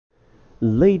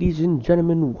Ladies and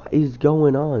gentlemen, what is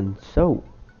going on?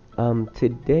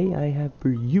 Today I have for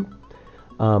you,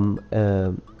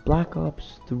 uh, Black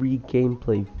Ops 3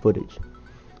 gameplay footage.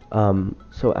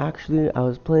 Actually, I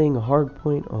was playing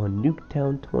Hardpoint on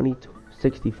Nuketown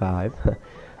 2065,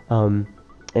 um,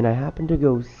 and I happened to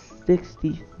go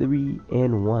 63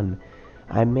 and 1.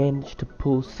 I managed to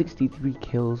pull 63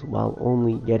 kills while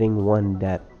only getting one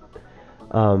death.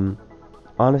 Um,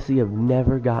 Honestly, I've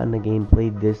never gotten a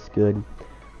gameplay this good.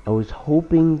 I was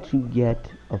hoping to get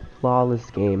a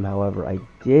flawless game, however, I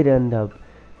did end up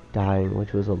dying,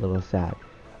 which was a little sad.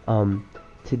 Um,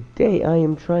 Today I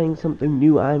am trying something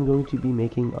new. I'm going to be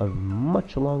making a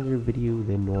much longer video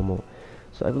than normal.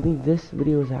 So I believe this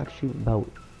video is actually about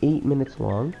 8 minutes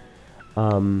long,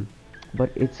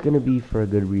 but it's going to be for a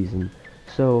good reason.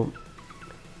 So,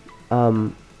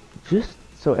 um, just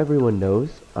so everyone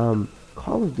knows,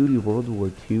 Call of Duty World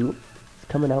War II is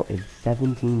coming out in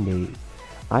 17 days.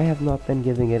 I have not been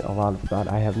giving it a lot of thought.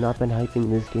 I have not been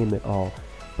hyping this game at all,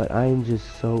 but I am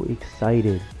just so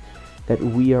excited that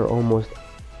we are almost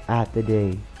at the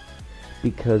day,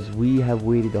 because we have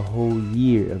waited a whole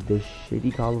year of this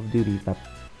shitty Call of Duty that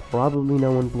probably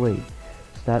no one played.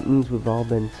 So that means we've all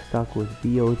been stuck with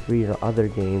BO3 or other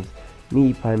games.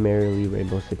 Me primarily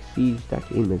Rainbow Six Siege. That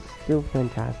game is still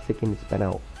fantastic and it's been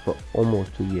out for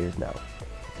almost 2 years now.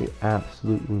 They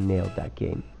absolutely nailed that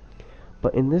game.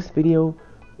 But in this video,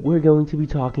 we're going to be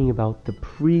talking about the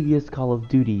previous Call of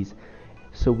Duties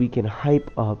so we can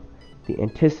hype up the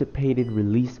anticipated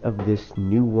release of this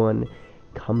new one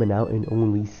coming out in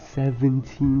only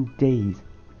 17 days.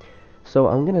 So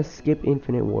I'm going to skip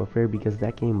Infinite Warfare because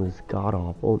that game was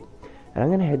god-awful, and I'm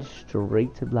going to head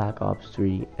straight to Black Ops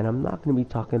 3, and I'm not going to be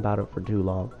talking about it for too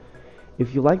long.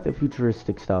 If you like the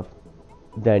futuristic stuff,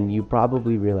 then you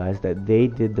probably realize that they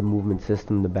did the movement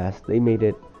system the best. They made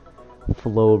it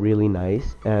flow really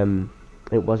nice.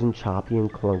 It wasn't choppy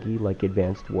and clunky like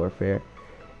Advanced Warfare,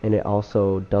 and it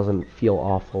also doesn't feel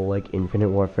awful like Infinite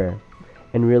Warfare.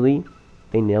 And really,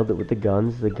 they nailed it with the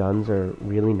guns. The guns are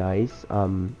really nice,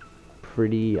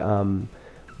 pretty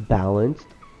balanced.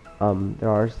 There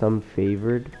are some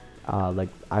favored, like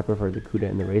I prefer the Kuda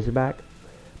and the Razorback,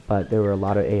 but there were a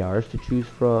lot of ARs to choose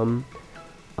from.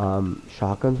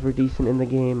 Shotguns were decent in the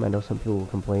game. I know some people will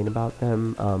complain about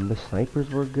them. The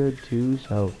snipers were good too,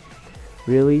 so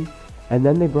really. And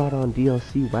then they brought on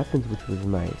DLC weapons, which was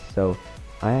nice. So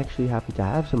I actually happen to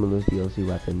have some of those DLC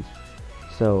weapons.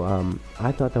 So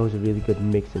I thought that was a really good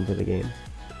mix into the game.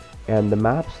 And the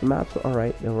maps were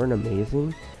alright. They weren't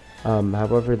amazing.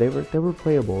 However, they were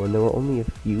playable, and there were only a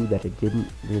few that I didn't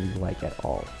really like at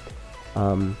all.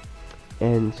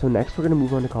 And so next we're going to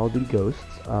move on to Call of Duty Ghosts.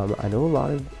 I know a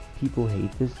lot of people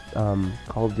hate this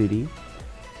Call of Duty.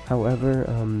 However,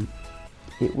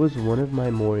 it was one of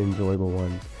my more enjoyable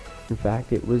ones. In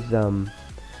fact, it was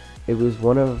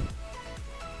one of...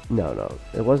 No,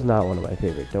 it was not one of my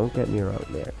favorite. Don't get me wrong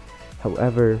there.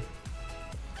 However,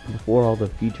 before all the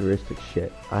futuristic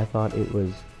shit, I thought it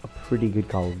was a pretty good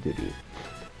Call of Duty.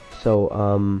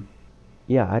 So,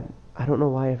 yeah, I don't know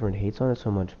why everyone hates on it so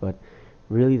much, but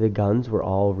really, the guns were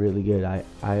all really good. I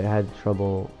had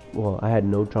trouble, well, I had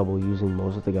no trouble using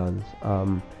most of the guns.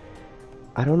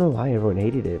 I don't know why everyone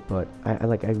hated it, but I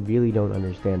really don't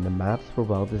understand. The maps were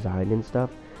well designed and stuff.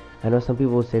 I know some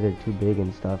people will say they're too big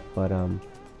and stuff, but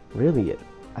really,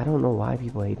 I don't know why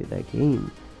people hated that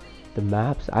game. The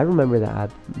maps, I remember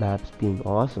the maps being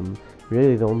awesome.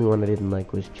 Really, the only one I didn't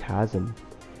like was Chasm.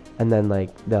 And then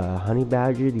like the Honey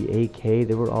Badger, the AK,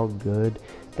 they were all good.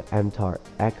 The MTAR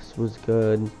X was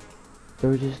good. They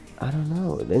were just, I don't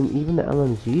know. And even the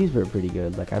LMGs were pretty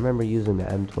good. Like I remember using the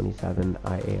M27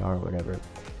 IAR or whatever.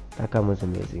 That gun was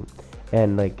amazing.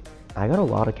 And like I got a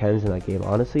lot of chems in that game.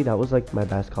 Honestly, that was like my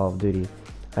best Call of Duty.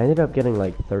 I ended up getting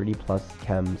like 30 plus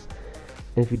chems.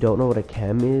 And if you don't know what a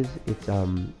chem is, it's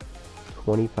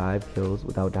 25 kills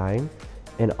without dying.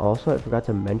 And also, I forgot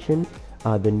to mention,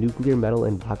 the nuclear medal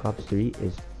in Black Ops 3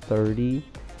 is 30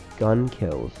 gun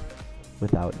kills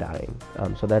without dying.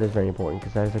 So that is very important,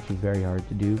 because that is actually very hard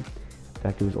to do. In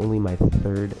fact, it was only my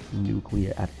third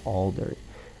nuclear at all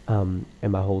during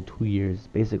in my whole 2 years,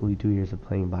 basically 2 years of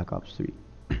playing Black Ops 3.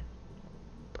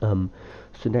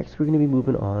 So next we're going to be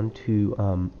moving on to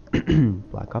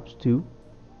Black Ops 2.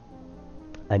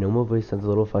 I know my voice sounds a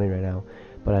little funny right now,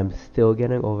 but I'm still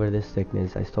getting over this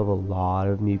sickness. I still have a lot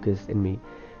of mucus in me,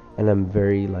 and I'm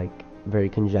very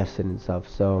congested and stuff,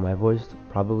 so my voice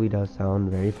probably does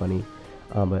sound very funny,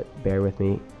 but bear with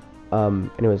me.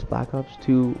 Anyways, Black Ops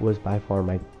 2 was by far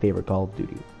my favorite Call of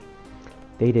Duty.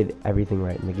 They did everything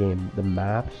right in the game. The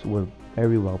maps were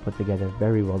very well put together,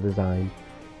 very well designed.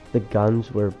 The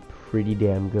guns were pretty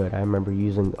damn good. I remember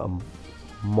using a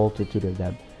multitude of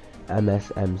them.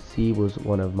 MSMC was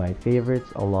one of my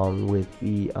favorites, along with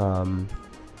the oh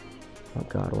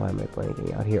god, why am I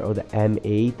blanking out here? Oh, the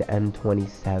M8, the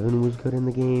M27 was good in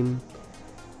the game.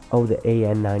 Oh, the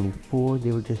AN94,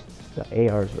 they were just, the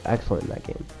ARs were excellent in that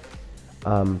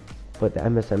game. But the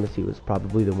MSMC was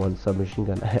probably the one submachine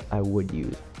gun I would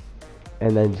use.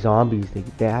 And then zombies,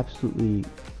 they absolutely,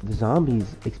 the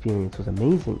zombies experience was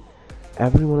amazing.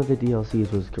 Every one of the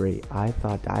DLCs was great. I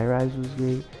thought Die Rise was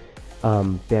great.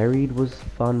 Buried was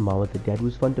fun. Mom with the Dead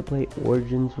was fun to play.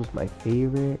 Origins was my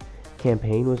favorite.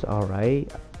 Campaign was alright.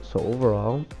 So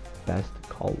overall, best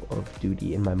Call of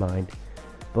Duty in my mind.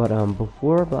 But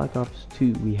before Black Ops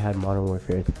 2, we had Modern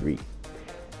Warfare 3.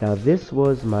 Now this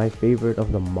was my favorite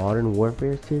of the Modern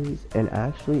Warfare series, and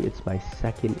actually it's my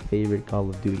second favorite Call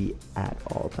of Duty at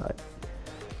all time.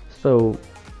 So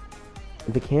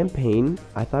the campaign,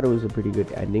 I thought it was a pretty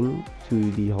good ending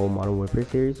to the whole Modern Warfare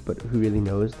series, but who really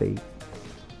knows, they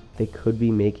could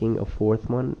be making a fourth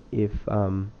one if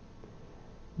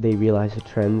they realize a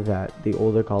trend that the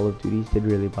older Call of Duties did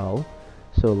really well.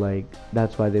 So like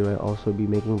that's why they might also be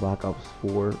making Black Ops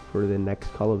 4 for the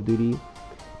next Call of Duty,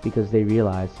 because they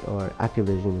realize, or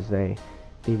Activision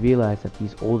they realize that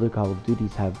these older Call of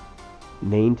Duties have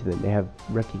name to them. They have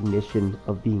recognition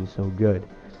of being so good.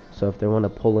 So if they want to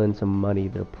pull in some money,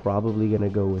 they're probably going to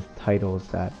go with titles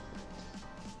that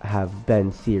have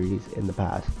been series in the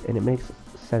past, and it makes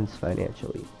sense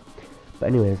financially. But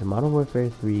anyways, Modern Warfare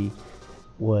 3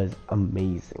 was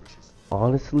amazing.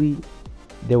 Honestly,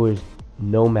 there was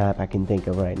no map I can think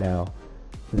of right now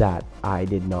that I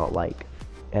did not like.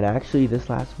 And actually this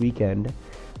last weekend,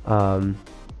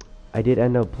 I did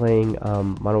end up playing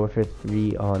Modern Warfare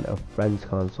 3 on a friend's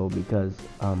console, because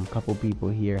a couple people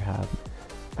here have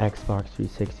Xbox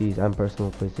 360s. I'm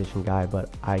personally a PlayStation guy,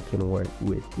 but I can work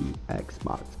with the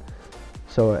Xbox.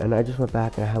 So, and I just went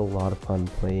back and I had a lot of fun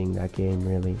playing that game,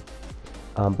 really.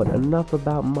 But enough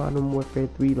about Modern Warfare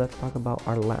 3. Let's talk about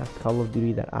our last Call of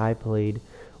Duty that I played,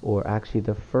 or actually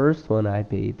the first one I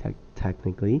played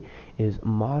technically, is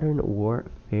Modern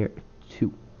Warfare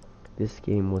 2. This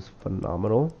game was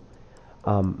phenomenal.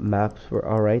 Maps were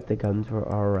alright, the guns were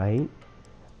alright.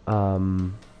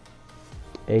 And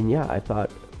yeah, I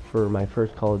thought for my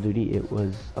first Call of Duty it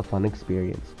was a fun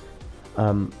experience.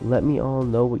 Let me all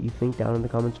know what you think down in the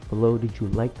comments below. Did you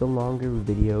like the longer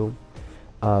video?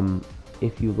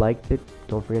 If you liked it,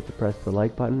 don't forget to press the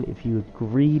like button. If you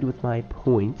agreed with my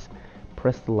points,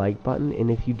 press the like button. And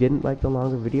if you didn't like the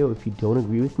longer video, if you don't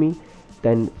agree with me,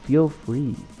 then feel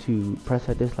free to press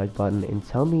that dislike button and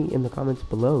tell me in the comments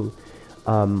below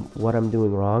what I'm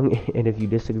doing wrong. And if you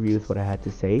disagree with what I had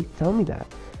to say, tell me that.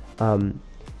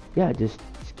 Yeah, just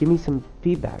give me some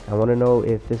feedback. I want to know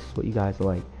if this is what you guys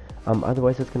like.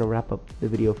 Otherwise, that's going to wrap up the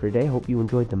video for today. Hope you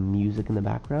enjoyed the music in the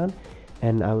background,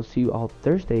 and I will see you all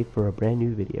Thursday for a brand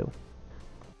new video.